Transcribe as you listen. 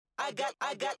got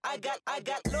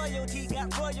loyalty,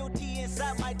 got royalty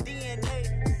inside my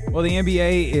DNA. Well, the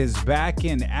NBA is back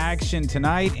in action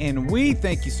tonight, and we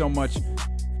thank you so much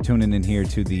for tuning in here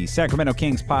to the Sacramento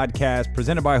Kings podcast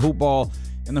presented by Hoopball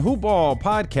and the Hoopball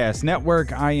Podcast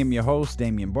Network. I am your host,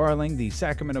 Damian Barling. The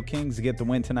Sacramento Kings get the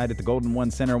win tonight at the Golden One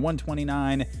Center,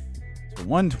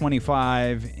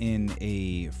 129-125 in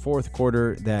a fourth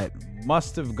quarter that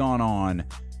must have gone on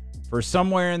for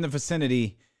somewhere in the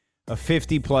vicinity of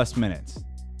 50-plus minutes.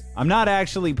 I'm not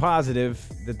actually positive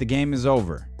that the game is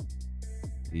over.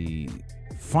 The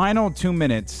final 2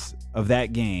 minutes of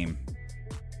that game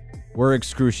were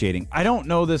excruciating. I don't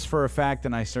know this for a fact,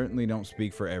 and I certainly don't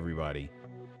speak for everybody.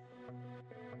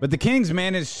 But the Kings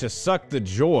managed to suck the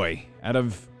joy out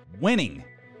of winning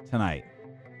tonight.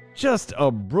 Just a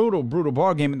brutal, brutal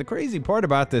ball game. And the crazy part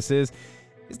about this is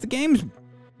the games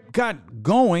got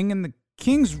going, and the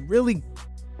Kings really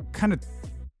kind of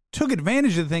took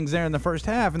advantage of things there in the first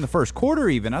half, in the first quarter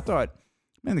even. I thought,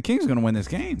 man, the Kings are going to win this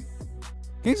game.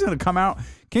 Kings are going to come out.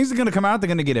 They're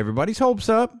going to get everybody's hopes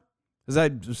up. As I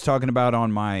was talking about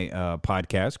on my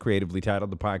podcast, creatively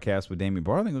titled The Podcast with Damian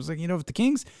Barling, it was like,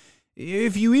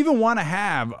 if you even want to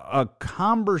have a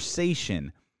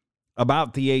conversation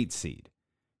about the 8th seed,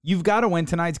 you've got to win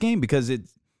tonight's game because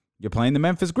you're playing the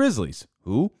Memphis Grizzlies,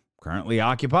 who currently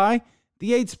occupy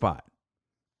the 8th spot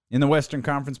in the Western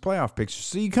Conference playoff picture.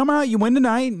 So you come out, you win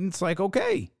tonight, and it's like,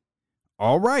 okay,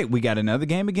 all right, we got another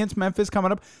game against Memphis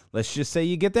coming up. Let's just say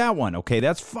you get that one. Okay,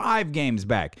 that's 5 games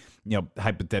back.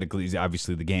 Hypothetically,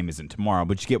 obviously the game isn't tomorrow,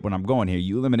 but you get what I'm going here.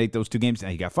 You eliminate those 2 games, now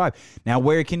you got 5. Now,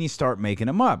 where can you start making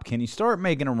them up? Can you start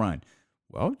making a run?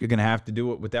 Well, you're going to have to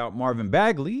do it without Marvin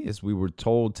Bagley, as we were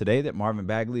told today that Marvin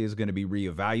Bagley is going to be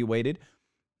reevaluated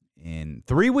in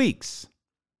 3 weeks.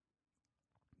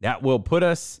 That will put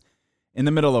us in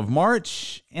the middle of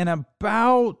March and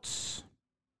about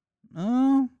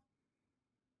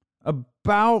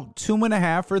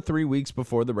 2.5 or 3 weeks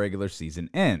before the regular season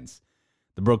ends.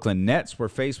 The Brooklyn Nets were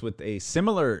faced with a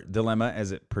similar dilemma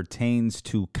as it pertains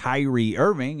to Kyrie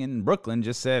Irving, and Brooklyn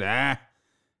just said,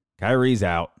 Kyrie's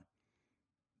out.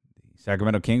 The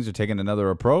Sacramento Kings are taking another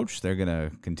approach. They're going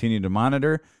to continue to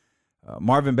monitor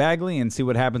Marvin Bagley and see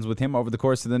what happens with him over the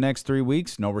course of the next 3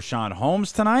 weeks. No Rashawn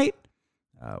Holmes tonight,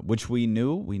 which we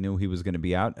knew. We knew he was going to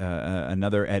be out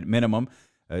another, at minimum,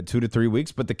 2 to 3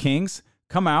 weeks. But the Kings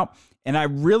come out, and I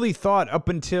really thought up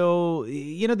until,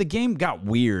 the game got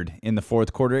weird in the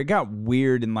fourth quarter. It got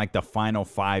weird in like the final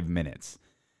 5 minutes.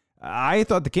 I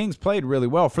thought the Kings played really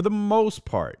well for the most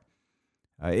part.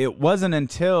 It wasn't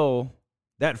until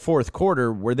that fourth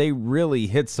quarter where they really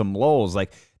hit some lulls.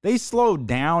 Like, they slowed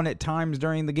down at times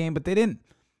during the game, but they didn't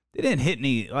hit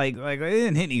any they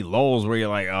didn't hit any lulls where you're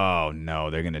like, oh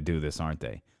no, they're gonna do this, aren't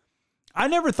they? I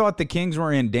never thought the Kings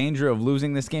were in danger of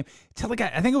losing this game.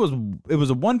 I think it was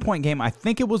a 1-point game. I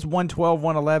think it was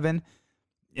 112-111.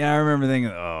 Yeah, I remember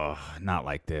thinking, oh, not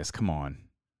like this. Come on.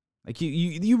 Like,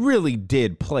 you really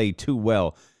did play too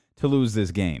well to lose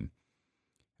this game.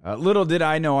 Little did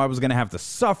I know I was going to have to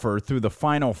suffer through the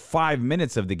final 5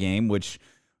 minutes of the game, which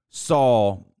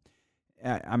saw,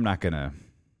 I'm not going to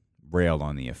rail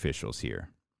on the officials here.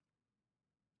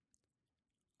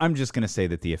 I'm just going to say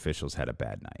that the officials had a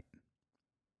bad night.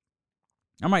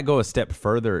 I might go a step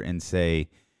further and say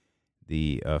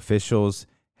the officials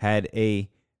had a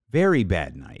very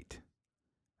bad night.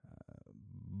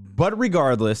 But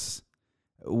regardless,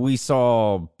 we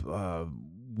saw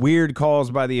weird calls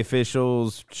by the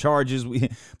officials, charges.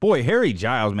 Boy, Harry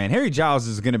Giles, man. Harry Giles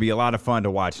is going to be a lot of fun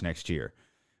to watch next year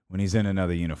when he's in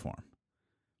another uniform.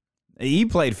 He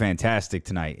played fantastic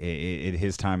tonight at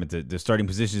his time at the starting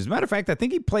position. As a matter of fact, I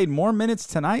think he played more minutes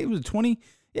tonight. It was 20.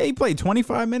 Yeah, he played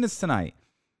 25 minutes tonight.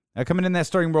 Coming in that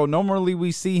starting role, normally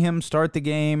we see him start the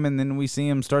game, and then we see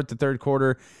him start the third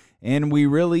quarter, and we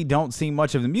really don't see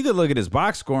much of him. You could look at his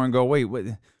box score and go, wait, what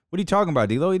are you talking about,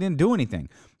 D'Lo? He didn't do anything.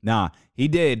 Nah, he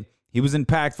did. He was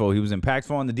impactful. He was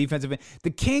impactful on the defensive end.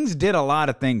 The Kings did a lot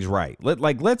of things right.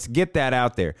 Let's get that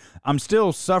out there. I'm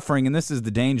still suffering, and this is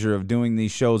the danger of doing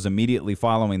these shows immediately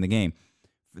following the game.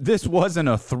 This wasn't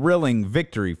a thrilling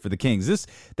victory for the Kings.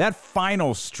 That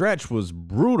final stretch was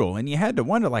brutal, and you had to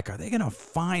wonder, are they going to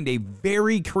find a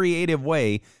very creative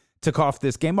way to cough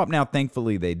this game up? Now,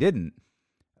 thankfully, they didn't.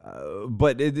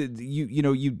 But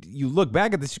you look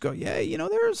back at this, you go, yeah,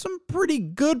 there are some pretty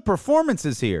good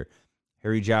performances here.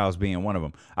 Harry Giles being one of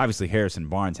them. Obviously, Harrison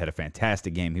Barnes had a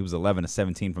fantastic game. He was 11 of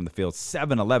 17 from the field,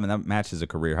 7-11. That matches a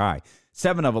career high.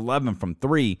 7 of 11 from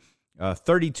 3,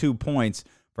 32 points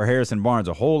for Harrison Barnes.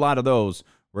 A whole lot of those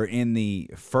were in the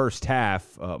first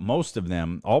half. Most of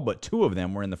them, all but 2 of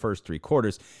them, were in the first 3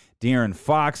 quarters. De'Aaron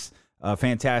Fox a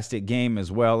fantastic game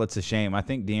as well. It's a shame. I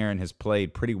think De'Aaron has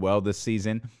played pretty well this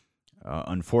season.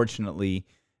 Unfortunately,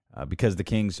 because the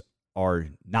Kings are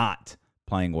not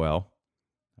playing well,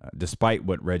 despite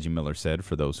what Reggie Miller said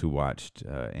for those who watched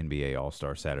NBA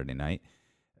All-Star Saturday night,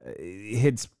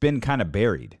 it's been kind of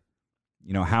buried.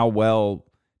 You know, how well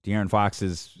De'Aaron Fox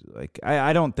is, like,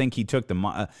 I don't think he took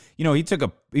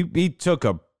he took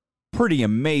a pretty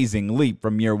amazing leap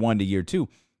from year 1 to year 2.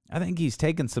 I think he's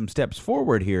taken some steps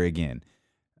forward here again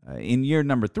in year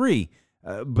number 3,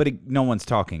 but no one's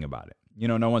talking about it. You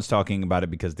know, no one's talking about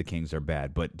it because the Kings are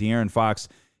bad. But De'Aaron Fox,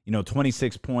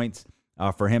 26 points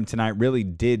for him tonight, really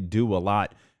did do a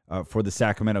lot for the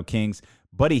Sacramento Kings.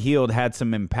 Buddy Hield had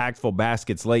some impactful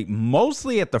baskets late,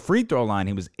 mostly at the free throw line.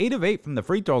 He was 8 of 8 from the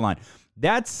free throw line.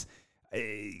 That's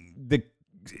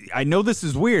I know this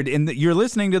is weird, and you're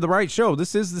listening to the right show.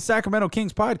 This is the Sacramento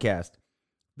Kings podcast.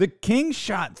 The Kings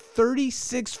shot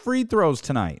 36 free throws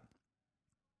tonight.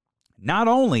 Not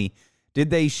only did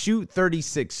they shoot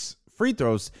 36 free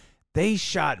throws, they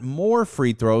shot more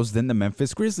free throws than the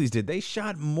Memphis Grizzlies did. They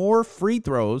shot more free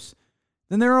throws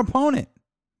than their opponent.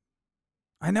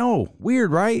 I know,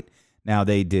 weird, right? Now,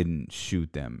 they didn't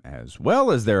shoot them as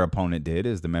well as their opponent did,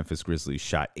 as the Memphis Grizzlies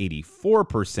shot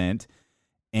 84%,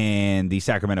 and the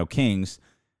Sacramento Kings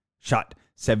shot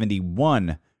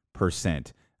 71%.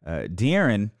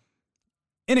 De'Aaron,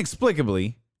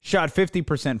 inexplicably, shot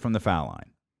 50% from the foul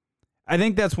line. I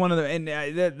think that's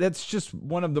that's just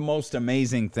one of the most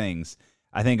amazing things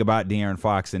I think about De'Aaron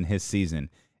Fox in his season,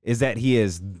 is that he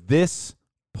is this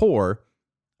poor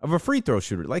of a free throw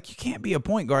shooter. Like, you can't be a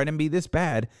point guard and be this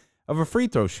bad of a free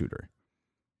throw shooter.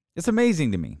 It's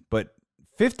amazing to me. But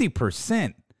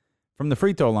 50% from the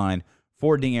free throw line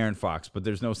for De'Aaron Fox, but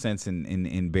there's no sense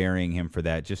in burying him for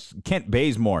that. Just Kent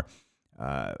Bazemore,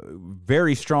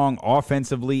 very strong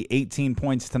offensively, 18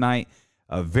 points tonight.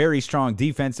 Very strong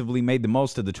defensively, made the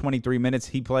most of the 23 minutes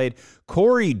he played.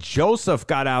 Corey Joseph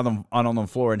got out on the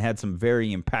floor and had some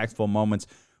very impactful moments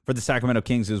for the Sacramento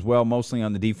Kings as well, mostly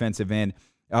on the defensive end.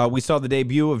 We saw the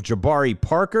debut of Jabari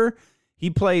Parker. He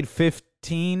played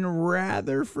 15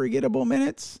 rather forgettable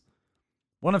minutes.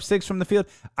 1 of 6 from the field.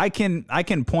 I can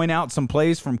point out some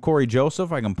plays from Corey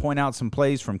Joseph. I can point out some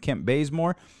plays from Kent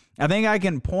Bazemore. I think I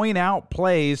can point out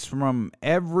plays from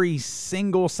every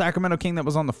single Sacramento King that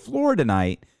was on the floor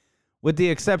tonight, with the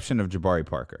exception of Jabari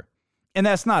Parker. And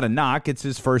that's not a knock. It's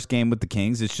his first game with the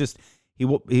Kings. It's just he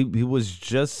was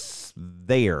just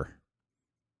there.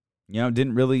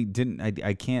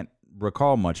 I can't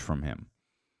recall much from him.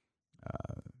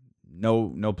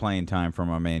 No playing time for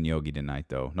my man Yogi tonight,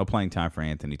 though. No playing time for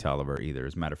Anthony Tolliver either.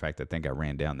 As a matter of fact, I think I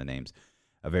ran down the names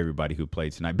of everybody who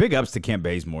played tonight. Big ups to Kent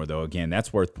Bazemore, though. Again,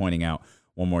 that's worth pointing out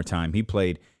one more time. He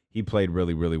played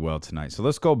really, really well tonight. So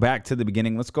let's go back to the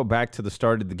beginning. Let's go back to the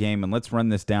start of the game, and let's run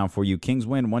this down for you. Kings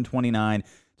win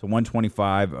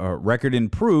 129-125. Record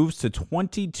improves to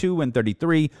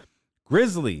 22-33.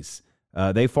 Grizzlies,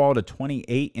 they fall to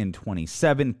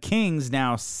 28-27. Kings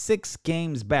now 6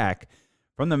 games back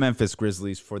from the Memphis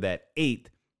Grizzlies for that 8th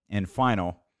and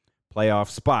final playoff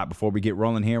spot. Before we get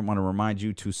rolling here, I want to remind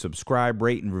you to subscribe,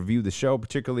 rate, and review the show,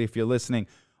 particularly if you're listening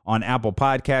on Apple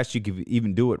Podcasts. You can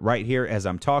even do it right here as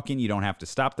I'm talking. You don't have to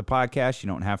stop the podcast. You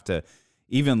don't have to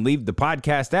even leave the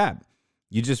podcast app.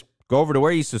 You just go over to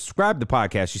where you subscribe the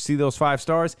podcast. You see those 5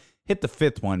 stars? Hit the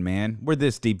 5th one, man. We're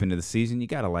this deep into the season. You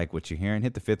got to like what you're hearing.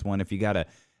 Hit the 5th one. If you got a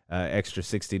extra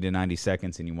 60 to 90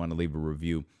 seconds and you want to leave a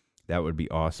review, that would be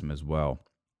awesome as well.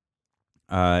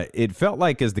 It felt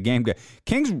like as the game got,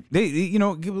 Kings, they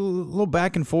give a little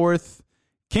back and forth.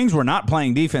 Kings were not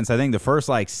playing defense, I think, the first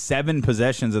 7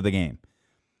 possessions of the game.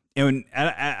 And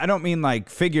I don't mean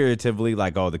figuratively,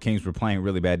 the Kings were playing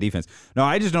really bad defense. No,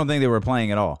 I just don't think they were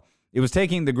playing at all. It was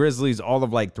taking the Grizzlies all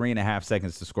of 3.5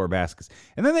 seconds to score baskets.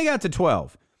 And then they got to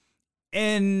 12.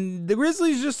 And the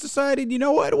Grizzlies just decided, you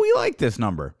know what? We like this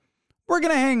number. We're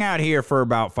going to hang out here for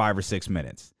about 5 or 6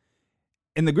 minutes.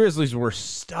 And the Grizzlies were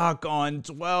stuck on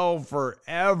 12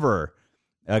 forever.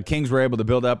 Kings were able to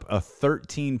build up a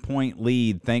 13-point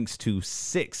lead thanks to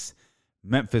 6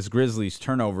 Memphis Grizzlies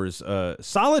turnovers.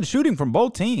 Solid shooting from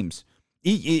both teams.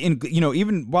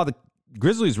 Even while the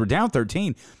Grizzlies were down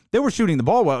 13, they were shooting the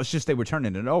ball well. It's just they were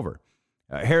turning it over.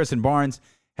 Harrison Barnes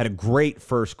had a great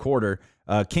first quarter.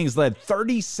 Kings led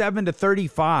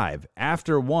 37-35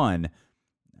 after 1.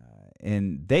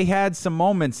 And they had some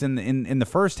moments in the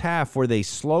first half where they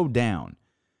slowed down,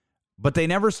 but they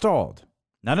never stalled.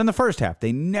 Not in the first half.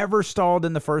 They never stalled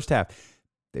in the first half.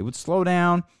 They would slow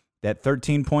down. That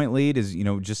 13-point lead is,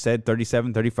 just said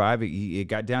 37-35. It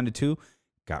got down to 2,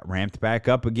 got ramped back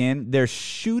up again. Their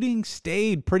shooting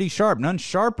stayed pretty sharp. None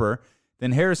sharper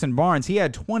than Harrison Barnes. He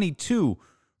had 22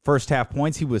 first half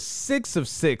points. He was 6 of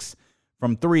 6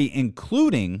 from 3,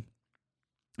 including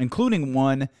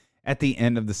one at the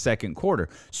end of the second quarter.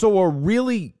 So a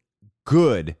really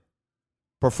good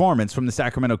performance from the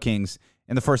Sacramento Kings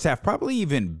in the first half, probably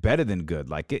even better than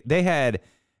good. They had,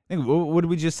 I think, what did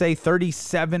we just say,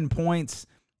 37 points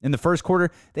in the first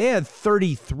quarter? They had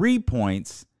 33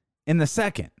 points in the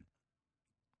second.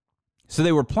 So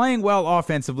they were playing well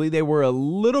offensively. They were a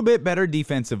little bit better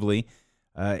defensively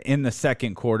in the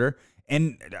second quarter.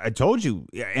 And I told you,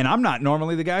 and I'm not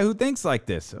normally the guy who thinks like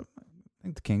this. So I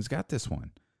think the Kings got this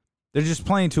one. They're just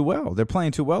playing too well. They're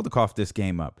playing too well to cough this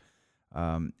game up.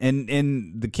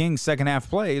 And the Kings' second half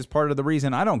play is part of the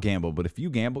reason I don't gamble. But if you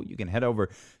gamble, you can head over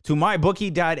to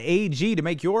mybookie.ag to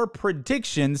make your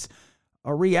predictions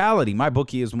a reality.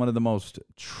 MyBookie is one of the most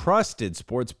trusted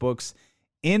sports books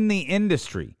in the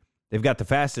industry. They've got the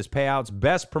fastest payouts,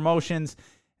 best promotions,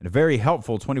 and a very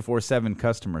helpful 24/7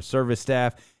 customer service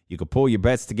staff. You can pull your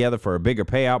bets together for a bigger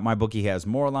payout. MyBookie has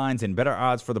more lines and better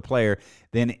odds for the player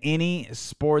than any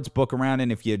sports book around.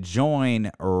 And if you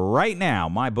join right now,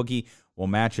 MyBookie will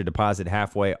match your deposit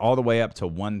halfway, all the way up to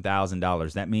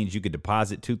 $1,000. That means you could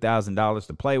deposit $2,000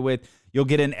 to play with. You'll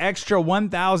get an extra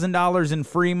 $1,000 in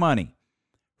free money.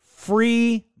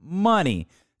 Free money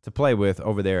to play with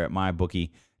over there at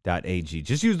mybookie.ag.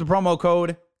 Just use the promo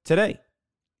code today.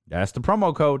 That's the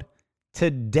promo code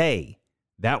today.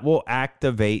 That will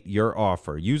activate your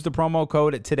offer. Use the promo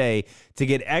code today to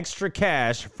get extra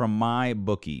cash from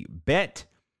MyBookie. Bet,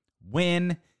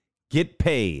 win, get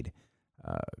paid.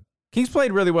 Kings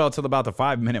played really well till about the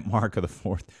 5-minute mark of the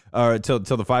fourth, or till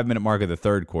the 5-minute mark of the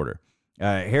third quarter.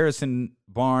 Harrison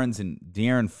Barnes and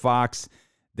De'Aaron Fox,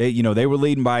 they were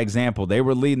leading by example. They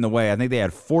were leading the way. I think they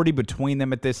had 40 between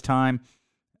them at this time.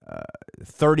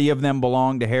 30 of them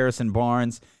belonged to Harrison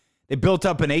Barnes. They built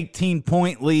up an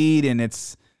 18-point lead, and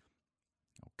it's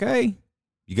okay.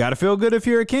 You got to feel good if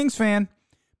you're a Kings fan.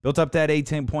 Built up that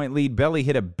 18-point lead. Belly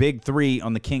hit a big three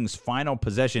on the Kings' final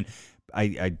possession.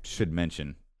 I should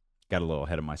mention, got a little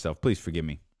ahead of myself. Please forgive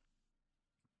me.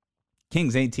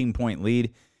 Kings' 18-point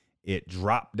lead, it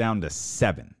dropped down to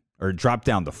 7, or dropped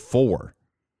down to 4.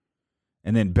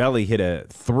 And then Belly hit a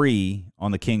 3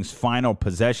 on the Kings' final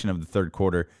possession of the third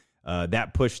quarter.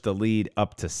 That pushed the lead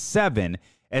up to 7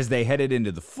 as they headed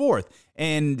into the fourth.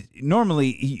 And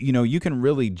normally, you can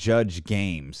really judge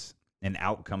games and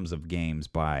outcomes of games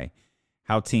by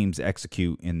how teams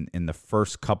execute in the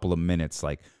first couple of minutes,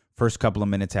 like first couple of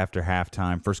minutes after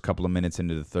halftime, first couple of minutes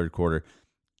into the third quarter.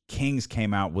 Kings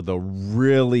came out with a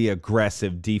really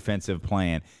aggressive defensive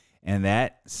plan, and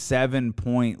that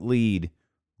 7-point lead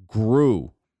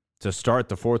grew to start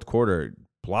the fourth quarter,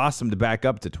 blossomed back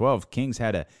up to 12. Kings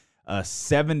had a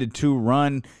 7-2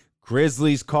 run.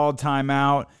 Grizzlies called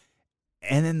timeout,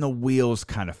 and then the wheels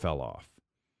kind of fell off.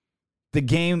 The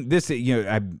game,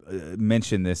 I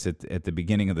mentioned this at the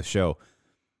beginning of the show.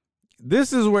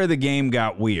 This is where the game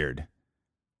got weird.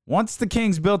 Once the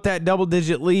Kings built that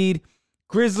double-digit lead,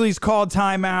 Grizzlies called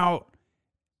timeout,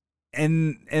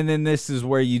 and then this is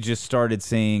where you just started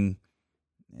seeing,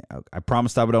 I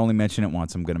promised I would only mention it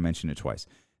once. I'm going to mention it twice.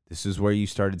 This is where you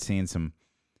started seeing some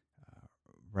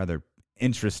rather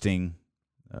interesting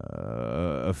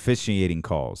officiating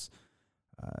calls.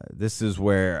 This is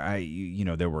where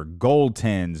there were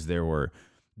goaltends.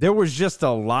 There was just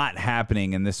a lot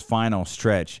happening in this final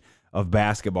stretch of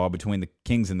basketball between the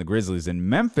Kings and the Grizzlies. And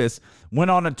Memphis went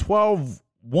on a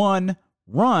 12-1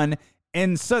 run,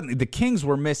 and suddenly the Kings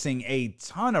were missing a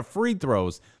ton of free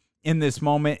throws in this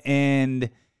moment, and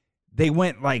they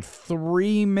went like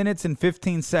 3 minutes and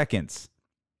 15 seconds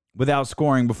without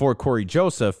scoring before Corey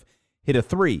Joseph hit a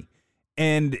 3.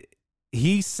 And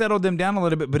he settled them down a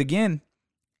little bit. But again,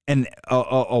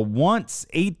 a once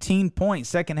 18-point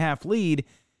second half lead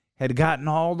had gotten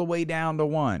all the way down to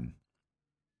 1.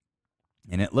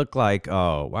 And it looked like,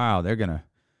 oh, wow, they're going to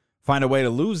find a way to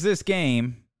lose this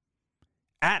game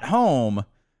at home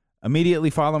immediately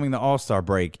following the All-Star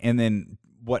break. And then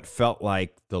what felt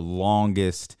like the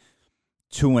longest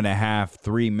 2.5,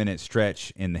 3-minute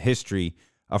stretch in the history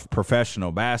of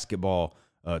professional basketball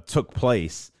took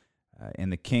place.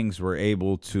 And the Kings were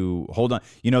able to hold on.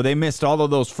 They missed all of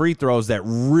those free throws that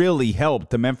really helped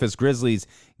the Memphis Grizzlies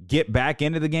get back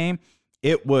into the game.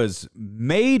 It was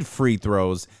made free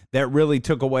throws that really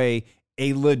took away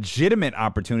a legitimate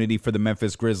opportunity for the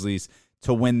Memphis Grizzlies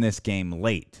to win this game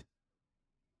late.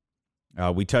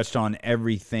 We touched on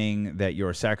everything that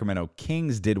your Sacramento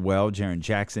Kings did well. Jaren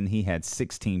Jackson, he had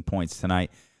 16 points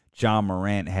tonight. John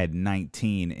Morant had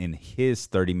 19 in his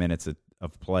 30 minutes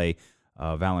of play.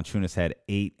 Valanciunas had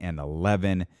 8 and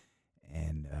 11.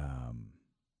 And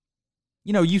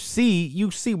you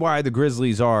see why the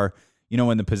Grizzlies are,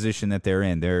 in the position that they're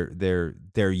in.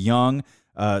 They're young,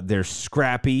 they're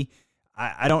scrappy.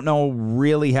 I don't know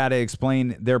really how to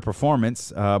explain their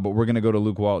performance, but we're going to go to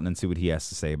Luke Walton and see what he has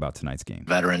to say about tonight's game.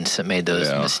 Veterans that made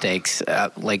those mistakes,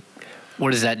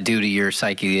 what does that do to your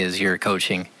psyche as you're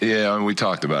coaching? Yeah, I mean, we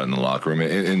talked about it in the locker room.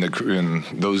 In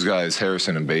those guys,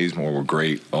 Harrison and Bazemore, were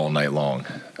great all night long.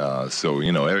 So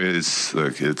it's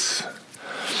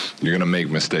you're gonna make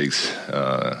mistakes,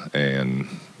 and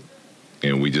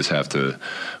we just have to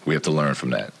learn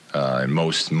from that. And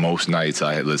most nights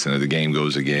I listen, if the game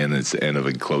goes again, it's the end of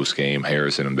a close game.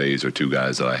 Harrison and Baze are two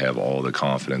guys that I have all the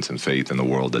confidence and faith in the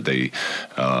world that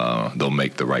they'll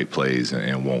make the right plays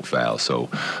and won't foul. So,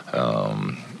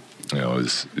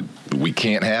 we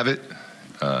can't have it.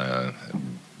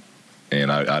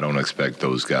 And I don't expect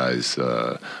those guys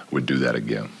would do that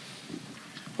again.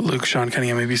 Luke, Sean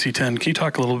Cunningham, ABC 10. Can you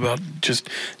talk a little about just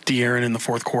De'Aaron in the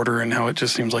fourth quarter and how it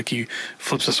just seems like he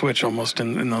flips a switch almost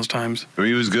in those times?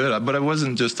 He was good, but it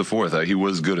wasn't just the fourth. He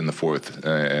was good in the fourth,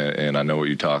 and I know what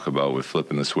you talk about with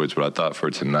flipping the switch, but I thought for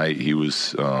tonight he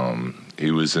was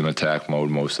in attack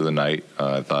mode most of the night.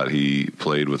 I thought he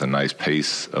played with a nice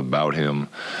pace about him.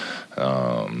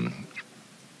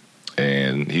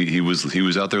 And he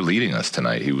was out there leading us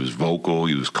tonight. He was vocal.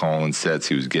 He was calling sets.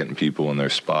 He was getting people in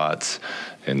their spots.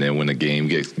 And then when the game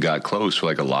got close,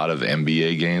 like a lot of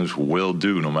NBA games will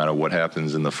do, no matter what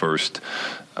happens in the first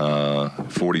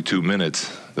 42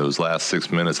 minutes, those last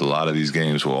 6 minutes, a lot of these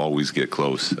games will always get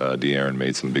close. De'Aaron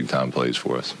made some big-time plays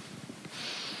for us.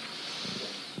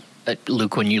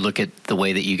 Luke, when you look at the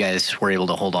way that you guys were able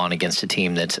to hold on against a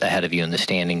team that's ahead of you in the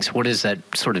standings, what does that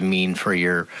sort of mean for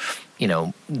your,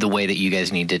 the way that you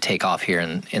guys need to take off here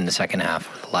in the second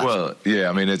half? Well, yeah,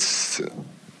 I mean,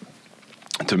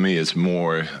 to me, it's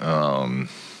more,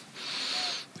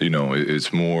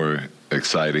 it's more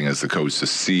exciting as the coach to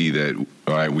see that,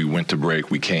 all right, we went to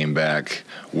break, we came back,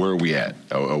 where are we at?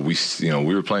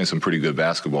 We were playing some pretty good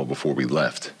basketball before we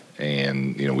left,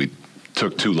 and, we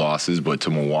took 2 losses, but to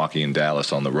Milwaukee and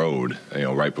Dallas on the road,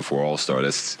 right before All-Star,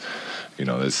 those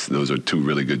are 2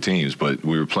 really good teams, but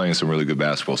we were playing some really good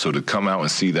basketball. So to come out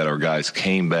and see that our guys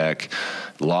came back,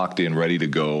 locked in, ready to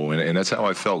go, and that's how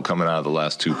I felt coming out of the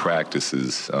last 2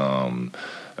 practices.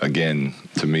 Again,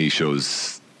 to me,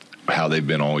 shows how they've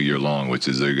been all year long, which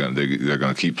is they're going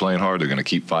to keep playing hard, they're going to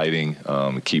keep fighting,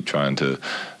 keep trying to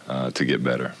get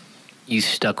better. You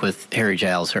stuck with Harry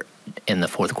Giles in the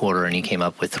fourth quarter, and he came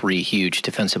up with 3 huge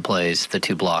defensive plays, the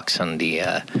 2 blocks on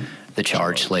the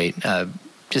charge late.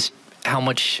 Just how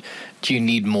much do you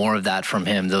need more of that from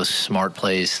him? Those smart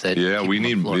plays that. Yeah, we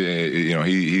need.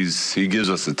 He gives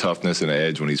us the toughness and the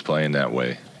edge when he's playing that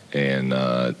way. And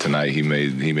tonight he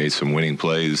made some winning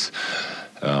plays.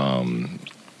 Minus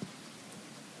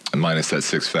that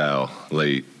 6th foul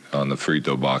late on the free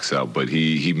throw box out, but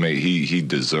he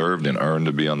deserved and earned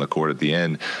to be on the court at the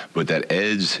end. But that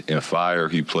edge and fire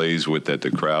he plays with that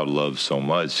the crowd loves so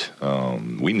much,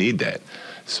 we need that.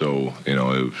 So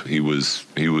he was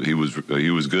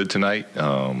good tonight.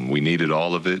 We needed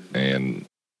all of it, and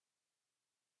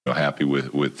happy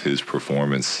with his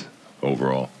performance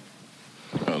overall.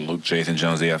 Luke, Jason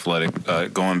Jones, The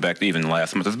Athletic. Going back to even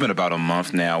last month, it's been about a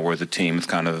month now where the team has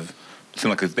kind of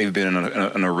seemed like they've been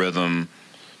in a rhythm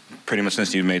pretty much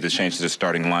since you made the change to the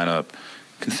starting lineup.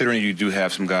 Considering you do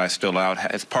have some guys still out,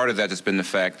 as part of that has been the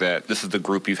fact that this is the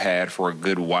group you've had for a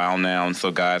good while now, and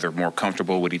so guys are more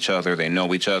comfortable with each other. They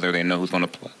know each other. They know who's going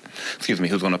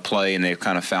to play, and they've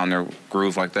kind of found their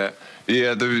groove like that.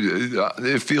 Yeah,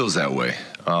 it feels that way.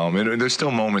 And there's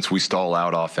still moments we stall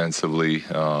out offensively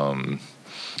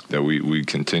that we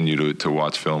continue to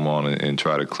watch film on and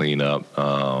try to clean up.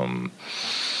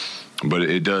 But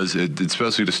it does,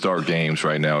 especially to start games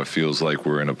right now, it feels like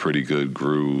we're in a pretty good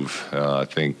groove. I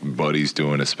think Buddy's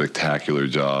doing a spectacular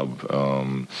job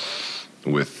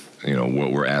with,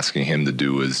 what we're asking him to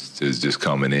do is just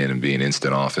coming in and being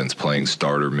instant offense, playing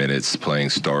starter minutes, playing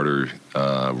starter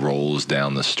roles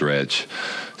down the stretch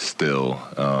still.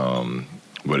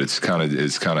 But it's kind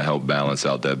of helped balance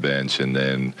out that bench. And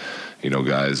then,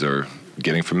 guys are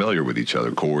getting familiar with each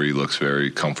other. Corey looks very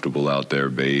comfortable out there.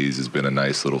 Baze has been a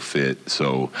nice little fit.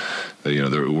 So,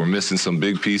 we're missing some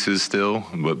big pieces still,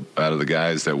 but out of the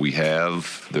guys that we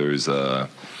have, there's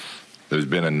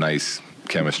been a nice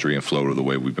chemistry and flow to the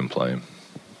way we've been playing.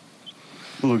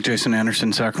 Luke, Jason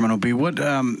Anderson, Sacramento Bee. What,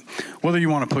 whether you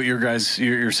want to put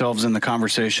yourselves in the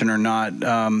conversation or not,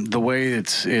 the way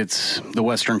it's the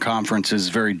Western Conference is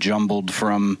very jumbled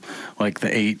from like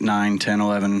the 8, 9, 10,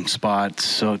 11 spots,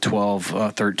 so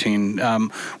 12, 13.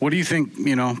 What do you think,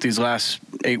 these last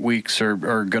 8 weeks are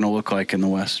going to look like in the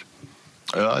West?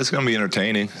 It's going to be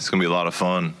entertaining. It's going to be a lot of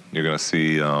fun. You're going to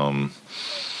see, I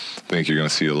think you're going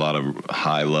to see a lot of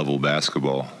high-level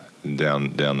basketball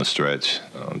down the stretch.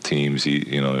 Teams,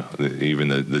 even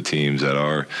the teams that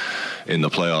are in the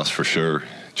playoffs for sure,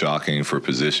 jockeying for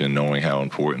position, knowing how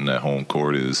important that home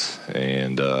court is,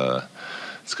 and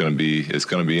it's going to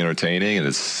be entertaining, and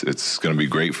it's going to be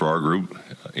great for our group.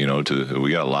 We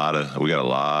got a lot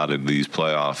of these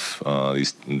playoff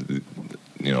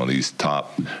these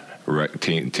top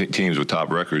teams with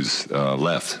top records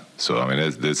left. So I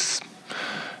mean, that's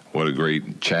what a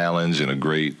great challenge and a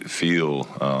great feel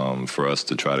for us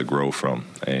to try to grow from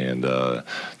and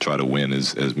try to win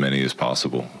as many as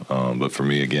possible. But for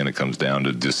me, again, it comes down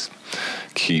to just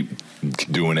keep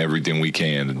doing everything we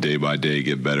can day by day,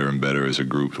 get better and better as a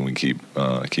group, and we keep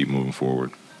moving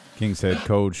forward. Kings head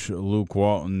coach Luke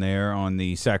Walton there on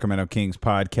the Sacramento Kings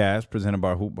podcast presented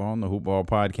by Hoop Ball and the Hoop Ball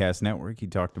Podcast Network. He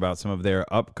talked about some of their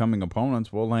upcoming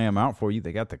opponents. We'll lay them out for you.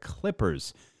 They got the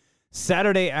Clippers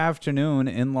Saturday afternoon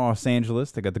in Los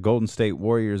Angeles. They got the Golden State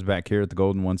Warriors back here at the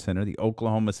Golden One Center, the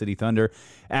Oklahoma City Thunder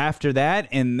after that.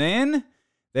 And then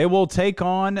they will take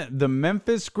on the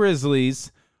Memphis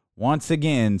Grizzlies once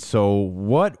again. So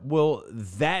what will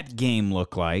that game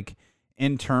look like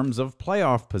in terms of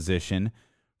playoff position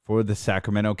for the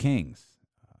Sacramento Kings?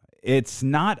 It's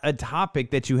not a topic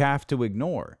that you have to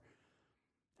ignore.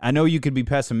 I know you could be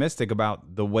pessimistic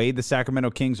about the way the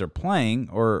Sacramento Kings are playing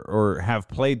or have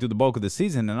played through the bulk of the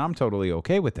season, and I'm totally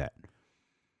okay with that.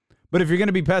 But if you're going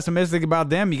to be pessimistic about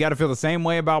them, you got to feel the same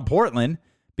way about Portland,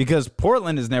 because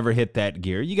Portland has never hit that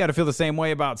gear. You got to feel the same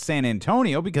way about San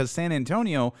Antonio, because San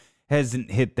Antonio hasn't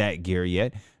hit that gear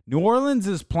yet. New Orleans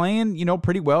is playing,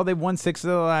 pretty well. They've won 6 of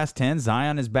the last 10.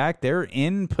 Zion is back. They're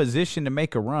in position to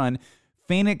make a run.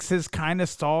 Phoenix has kind of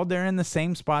stalled. They're in the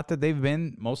same spot that they've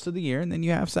been most of the year. And then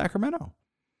you have Sacramento.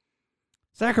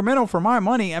 Sacramento, for my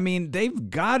money, I mean, they've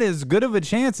got as good of a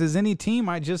chance as any team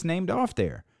I just named off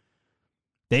there.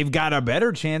 They've got a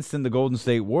better chance than the Golden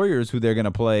State Warriors, who they're going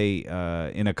to play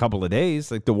in a couple of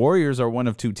days. Like, the Warriors are one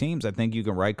of 2 teams I think you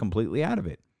can write completely out of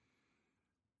it.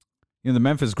 The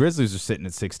Memphis Grizzlies are sitting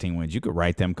at 16 wins. You could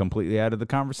write them completely out of the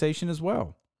conversation as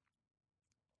well.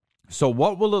 So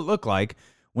what will it look like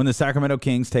when the Sacramento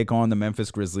Kings take on the Memphis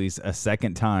Grizzlies a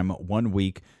second time 1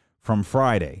 week from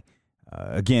Friday?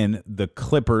 Again, the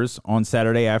Clippers on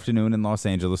Saturday afternoon in Los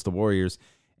Angeles, the Warriors,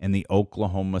 and the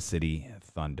Oklahoma City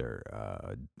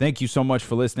Thunder. Thank you so much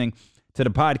for listening to the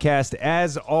podcast.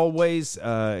 As always,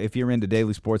 if you're into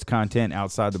daily sports content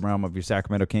outside the realm of your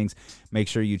Sacramento Kings, make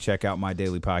sure you check out my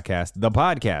daily podcast, The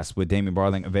Podcast with Damian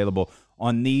Barling, available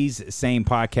on these same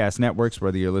podcast networks,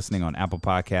 whether you're listening on Apple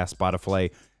Podcasts,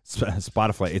 Spotify.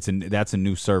 That's a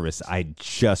new service. I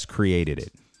just created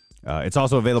it. It's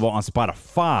also available on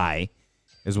Spotify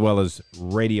as well as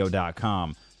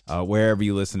radio.com. Wherever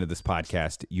you listen to this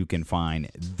podcast, you can find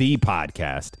the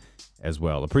podcast as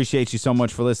well. Appreciate you so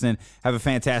much for listening. Have a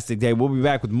fantastic day. We'll be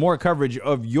back with more coverage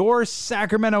of your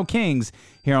Sacramento Kings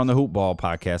here on the Hoop Ball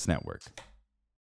Podcast Network.